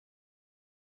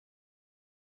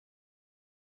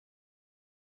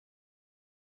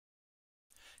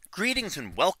Greetings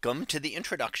and welcome to the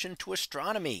introduction to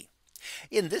astronomy.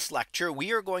 In this lecture,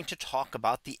 we are going to talk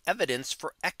about the evidence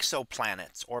for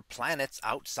exoplanets or planets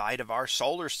outside of our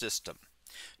solar system.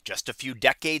 Just a few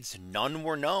decades, none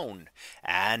were known.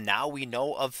 And now we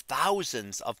know of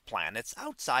thousands of planets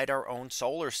outside our own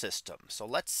solar system. So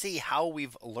let's see how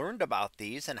we've learned about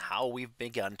these and how we've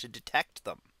begun to detect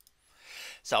them.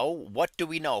 So what do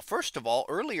we know? First of all,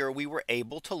 earlier we were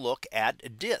able to look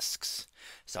at disks.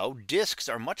 So disks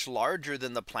are much larger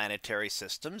than the planetary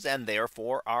systems and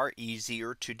therefore are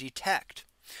easier to detect.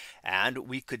 And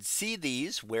we could see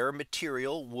these where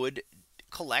material would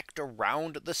collect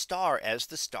around the star as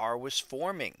the star was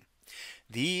forming.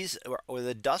 These or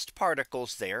the dust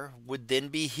particles there would then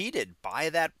be heated by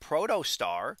that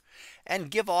protostar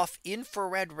and give off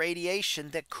infrared radiation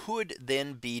that could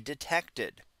then be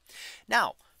detected.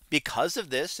 Now, because of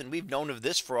this, and we've known of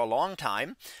this for a long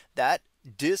time, that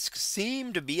disks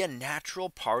seem to be a natural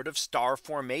part of star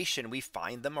formation. We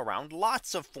find them around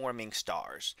lots of forming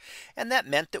stars. And that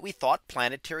meant that we thought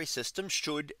planetary systems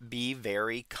should be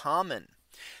very common.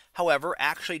 However,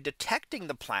 actually detecting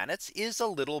the planets is a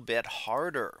little bit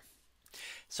harder.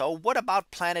 So what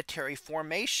about planetary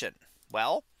formation?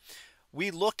 Well, we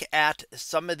look at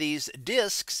some of these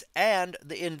disks and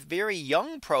in very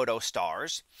young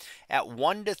protostars at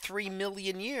 1 to 3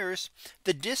 million years,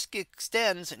 the disk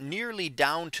extends nearly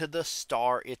down to the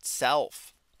star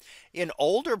itself. In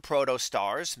older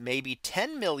protostars, maybe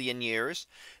 10 million years,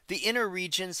 the inner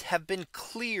regions have been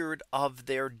cleared of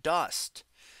their dust.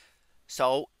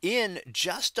 So in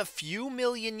just a few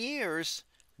million years,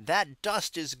 that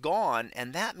dust is gone,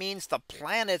 and that means the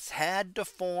planets had to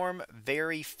form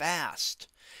very fast.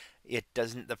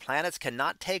 The planets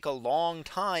cannot take a long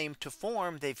time to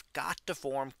form. They've got to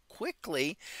form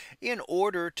quickly in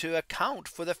order to account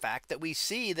for the fact that we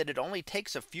see that it only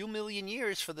takes a few million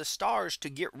years for the stars to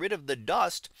get rid of the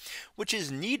dust, which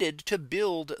is needed to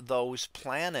build those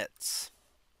planets.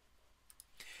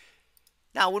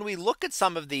 Now, when we look at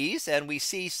some of these and we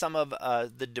see some of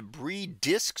the debris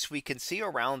disks we can see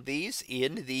around these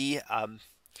in the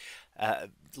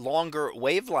longer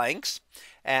wavelengths,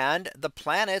 and the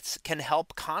planets can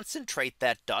help concentrate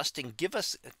that dust and give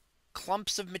us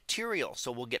clumps of material.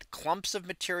 So we'll get clumps of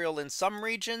material in some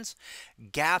regions,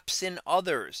 gaps in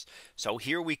others. So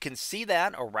here we can see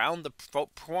that around the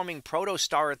forming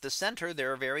protostar at the center,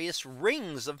 there are various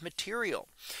rings of material,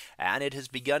 and it has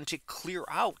begun to clear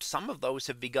out. Some of those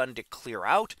have begun to clear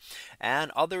out and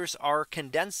others are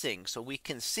condensing. So we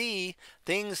can see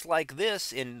things like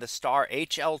this in the star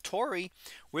HL Tauri,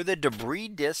 where the debris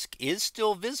disk is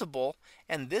still visible.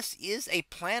 And this is a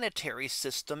planetary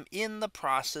system in the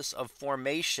process of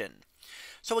formation.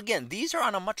 So again, these are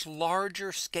on a much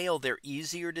larger scale. They're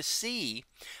easier to see.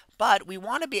 But we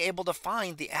want to be able to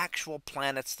find the actual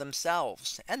planets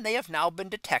themselves. And they have now been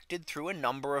detected through a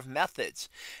number of methods.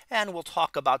 And we'll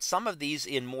talk about some of these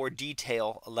in more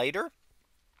detail later.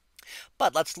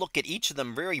 But let's look at each of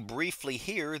them very briefly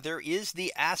here. There is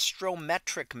the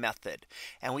astrometric method,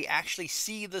 and we actually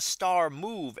see the star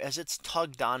move as it's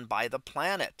tugged on by the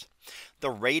planet. The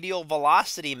radial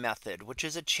velocity method, which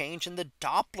is a change in the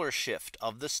Doppler shift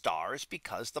of the stars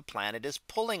because the planet is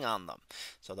pulling on them.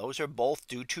 So those are both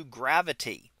due to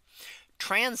gravity.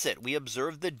 Transit, we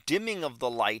observe the dimming of the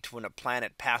light when a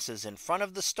planet passes in front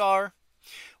of the star.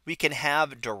 We can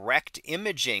have direct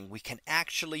imaging. We can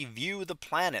actually view the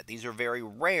planet. These are very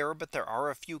rare, but there are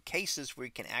a few cases where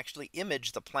you can actually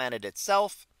image the planet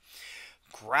itself.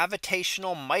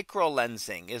 Gravitational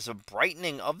microlensing is a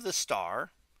brightening of the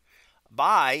star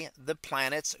by the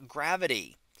planet's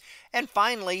gravity. And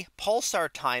finally, pulsar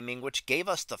timing, which gave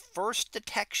us the first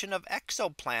detection of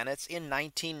exoplanets in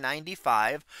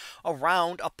 1995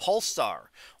 around a pulsar,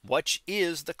 which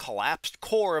is the collapsed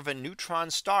core of a neutron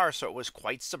star. So it was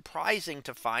quite surprising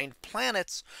to find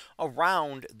planets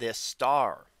around this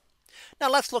star. Now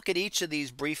let's look at each of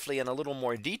these briefly in a little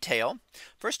more detail.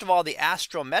 First of all, the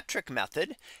astrometric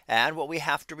method. And what we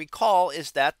have to recall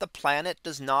is that the planet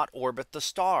does not orbit the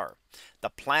star. The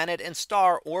planet and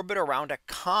star orbit around a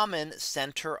common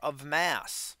center of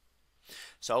mass.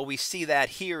 So we see that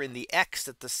here in the X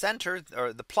at the center,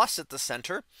 or the plus at the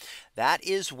center. That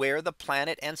is where the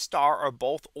planet and star are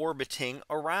both orbiting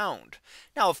around.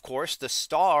 Now, of course, the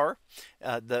star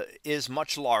is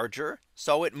much larger,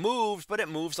 so it moves, but it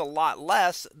moves a lot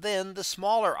less than the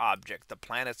smaller object. The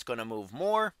planet's going to move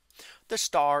more. The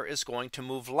star is going to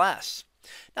move less.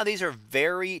 Now, these are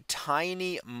very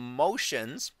tiny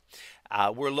motions.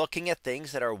 We're looking at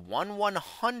things that are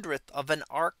 1/100th of an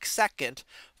arc second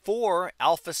for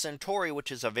Alpha Centauri,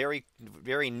 which is a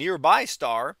very nearby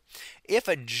star, if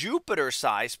a Jupiter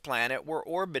sized planet were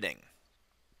orbiting.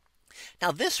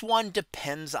 Now this one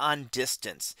depends on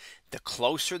distance. The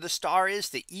closer the star is,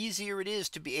 the easier it is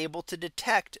to be able to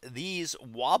detect these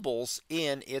wobbles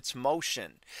in its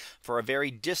motion. For a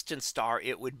very distant star,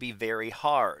 it would be very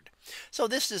hard. So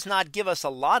this does not give us a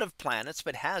lot of planets,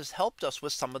 but has helped us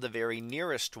with some of the very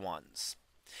nearest ones.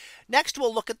 Next,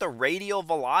 we'll look at the radial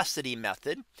velocity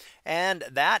method. And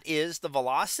that is the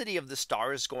velocity of the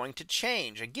star is going to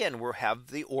change. Again, we'll have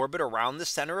the orbit around the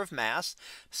center of mass.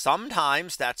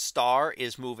 Sometimes that star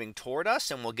is moving toward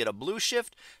us and we'll get a blue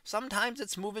shift. Sometimes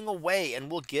it's moving away and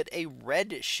we'll get a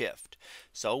red shift.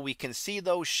 So we can see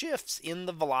those shifts in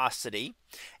the velocity,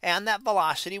 and that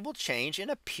velocity will change in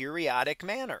a periodic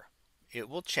manner. It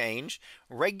will change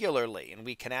regularly, and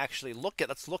we can actually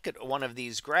let's look at one of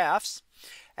these graphs.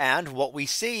 And what we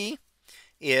see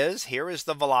is here is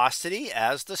the velocity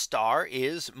as the star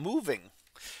is moving.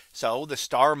 So the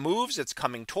star moves, it's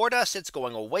coming toward us, it's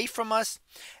going away from us,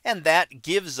 and that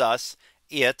gives us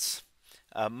its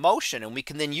motion. And we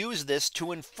can then use this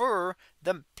to infer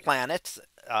the planet's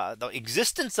the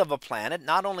existence of a planet.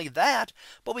 Not only that,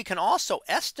 but we can also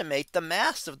estimate the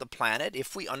mass of the planet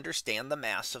if we understand the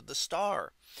mass of the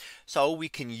star. So we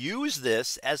can use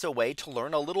this as a way to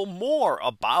learn a little more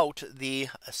about the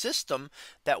system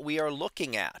that we are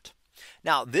looking at.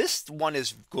 Now this one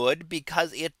is good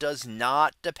because it does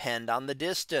not depend on the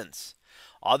distance.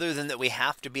 Other than that, we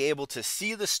have to be able to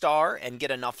see the star and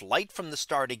get enough light from the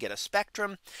star to get a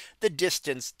spectrum. The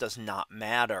distance does not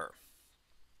matter.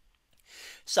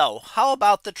 So how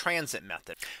about the transit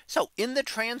method? So in the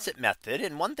transit method,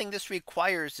 and one thing this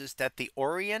requires is that the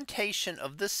orientation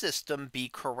of the system be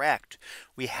correct.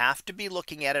 We have to be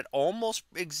looking at it almost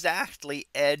exactly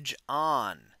edge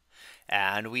on.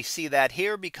 And we see that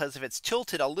here because if it's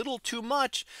tilted a little too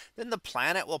much, then the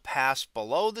planet will pass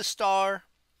below the star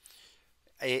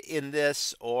in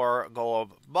this, or go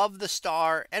above the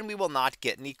star, and we will not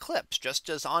get an eclipse. Just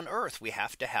as on Earth, we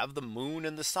have to have the moon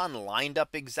and the sun lined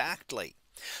up exactly.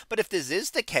 But if this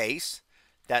is the case,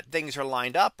 that things are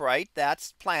lined up right,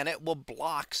 that planet will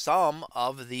block some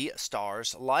of the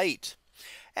star's light.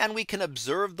 And we can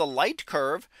observe the light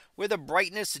curve where the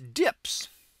brightness dips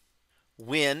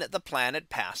when the planet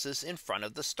passes in front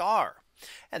of the star.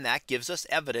 And that gives us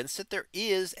evidence that there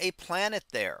is a planet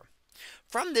there.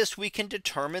 From this, we can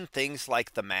determine things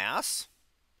like the mass,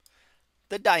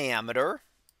 the diameter.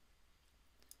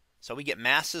 So we get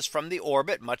masses from the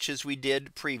orbit, much as we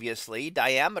did previously.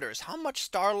 Diameters, how much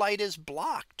starlight is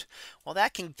blocked? Well,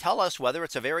 that can tell us whether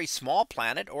it's a very small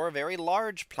planet or a very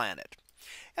large planet.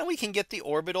 And we can get the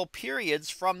orbital periods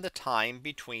from the time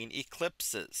between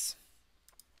eclipses.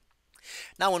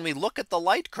 Now, when we look at the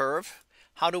light curve,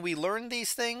 how do we learn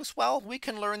these things? Well, we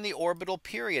can learn the orbital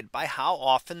period by how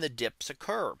often the dips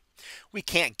occur. We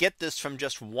can't get this from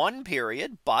just one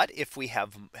period, but if we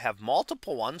have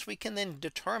multiple ones, we can then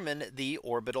determine the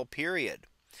orbital period.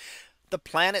 The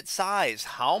planet size,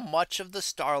 how much of the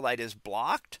starlight is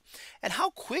blocked, and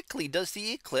how quickly does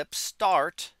the eclipse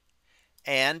start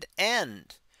and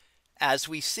end? As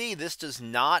we see, this does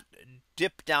not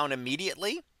dip down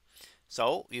immediately.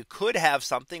 So you could have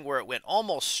something where it went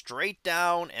almost straight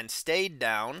down and stayed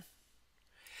down.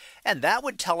 And that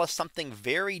would tell us something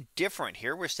very different.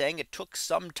 Here we're saying it took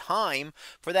some time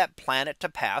for that planet to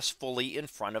pass fully in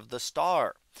front of the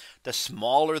star. The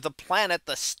smaller the planet,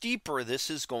 the steeper this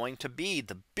is going to be.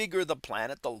 The bigger the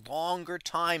planet, the longer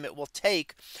time it will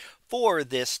take for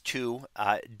this to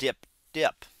dip.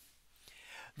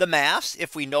 The mass,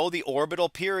 if we know the orbital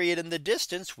period and the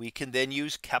distance, we can then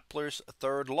use Kepler's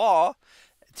third law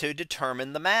to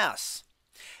determine the mass.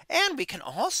 And we can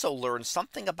also learn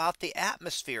something about the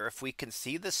atmosphere. If we can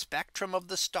see the spectrum of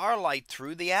the starlight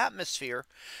through the atmosphere,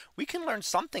 we can learn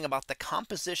something about the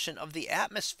composition of the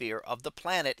atmosphere of the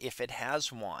planet if it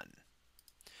has one.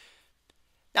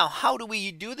 Now, how do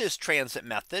we do this transit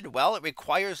method? Well, it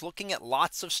requires looking at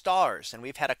lots of stars, and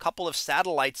we've had a couple of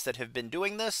satellites that have been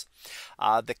doing this.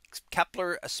 The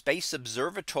Kepler Space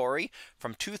Observatory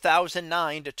from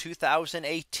 2009 to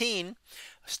 2018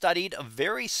 studied a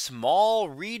very small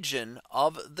region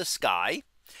of the sky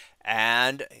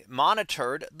and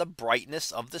monitored the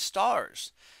brightness of the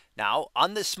stars. Now,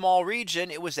 on this small region,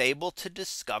 it was able to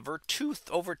discover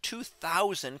over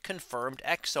 2,000 confirmed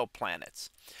exoplanets.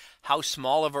 How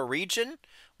small of a region?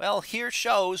 Well, here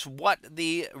shows what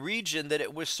the region that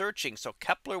it was searching. So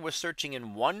Kepler was searching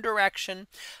in one direction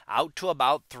out to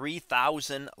about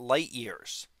 3,000 light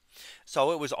years.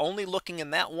 So it was only looking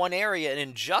in that one area, and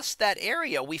in just that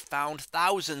area we found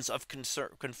thousands of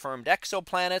confirmed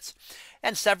exoplanets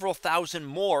and several thousand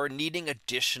more needing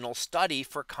additional study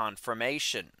for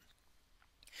confirmation.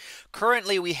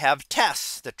 Currently we have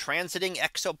TESS, the Transiting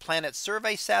Exoplanet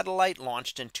Survey satellite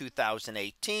launched in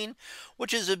 2018,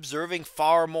 which is observing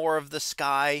far more of the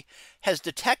sky, has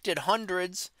detected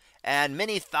hundreds and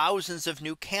many thousands of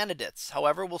new candidates.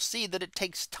 However, we'll see that it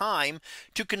takes time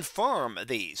to confirm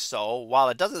these. So while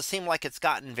it doesn't seem like it's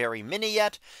gotten very many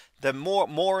yet, the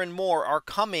more and more are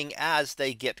coming as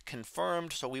they get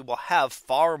confirmed. So we will have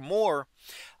far more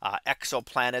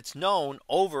exoplanets known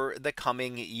over the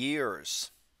coming years.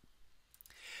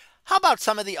 How about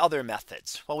some of the other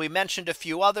methods? Well, we mentioned a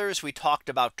few others. We talked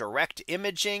about direct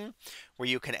imaging, where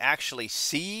you can actually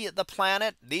see the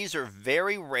planet. These are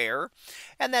very rare,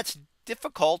 and that's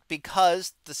difficult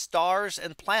because the stars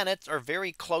and planets are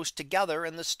very close together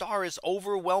and the star is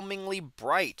overwhelmingly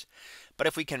bright. But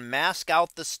if we can mask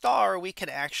out the star, we can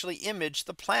actually image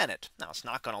the planet. Now, it's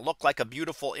not going to look like a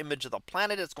beautiful image of the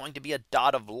planet. It's going to be a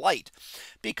dot of light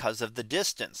because of the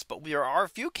distance. But there are a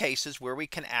few cases where we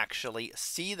can actually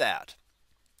see that.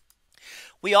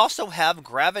 We also have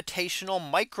gravitational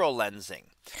microlensing.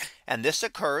 And this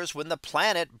occurs when the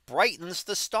planet brightens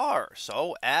the star.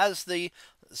 So as the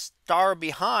star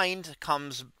behind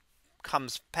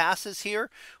passes here,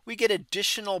 we get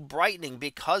additional brightening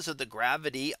because of the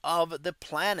gravity of the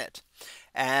planet.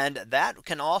 And that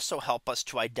can also help us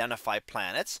to identify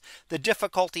planets. The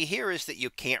difficulty here is that you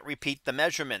can't repeat the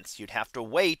measurements. You'd have to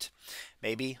wait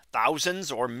maybe thousands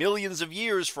or millions of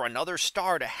years for another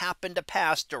star to happen to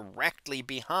pass directly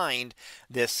behind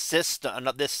this system,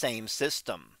 this same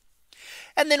system.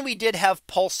 And then we did have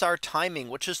pulsar timing,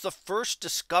 which is the first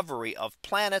discovery of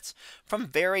planets from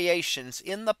variations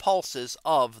in the pulses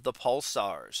of the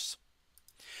pulsars.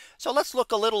 So let's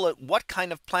look a little at what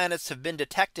kind of planets have been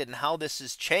detected and how this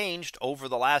has changed over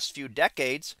the last few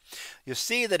decades. You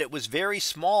see that it was very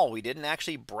small. We didn't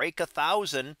actually break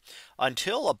 1,000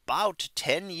 until about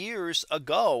 10 years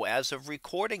ago as of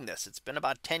recording this. It's been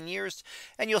about 10 years.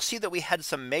 And you'll see that we had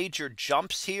some major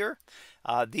jumps here.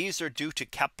 These are due to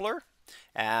Kepler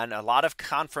and a lot of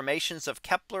confirmations of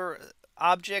Kepler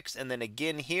objects, and then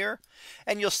again here,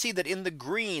 and you'll see that in the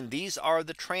green these are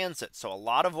the transits. So a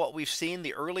lot of what we've seen,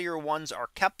 the earlier ones are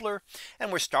Kepler,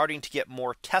 and we're starting to get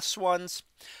more TESS ones.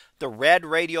 The red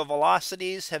radial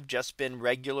velocities have just been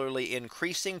regularly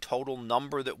increasing, total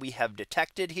number that we have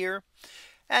detected here.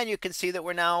 And you can see that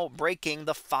we're now breaking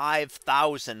the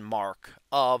 5,000 mark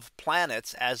of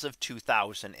planets as of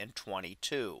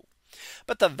 2022.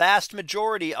 But the vast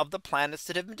majority of the planets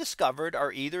that have been discovered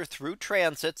are either through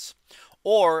transits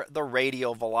or the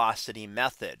radial velocity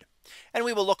method. And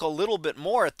we will look a little bit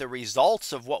more at the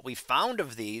results of what we found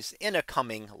of these in a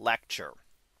coming lecture.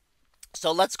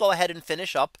 So let's go ahead and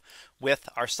finish up with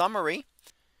our summary.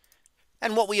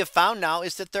 And what we have found now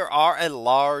is that there are a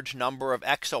large number of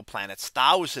exoplanets,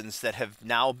 thousands that have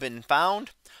now been found.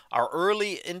 Our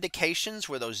early indications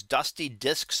were those dusty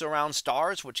disks around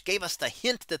stars, which gave us the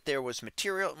hint that there was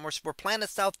material, were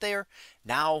planets out there.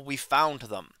 Now we found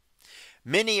them.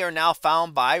 Many are now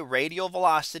found by radial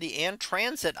velocity and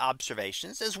transit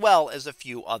observations, as well as a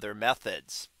few other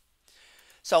methods.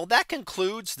 So that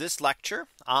concludes this lecture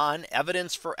on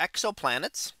evidence for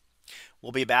exoplanets.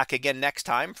 We'll be back again next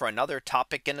time for another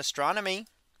topic in astronomy.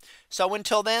 So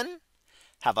until then,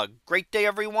 have a great day,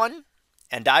 everyone,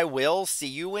 and I will see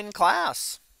you in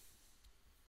class.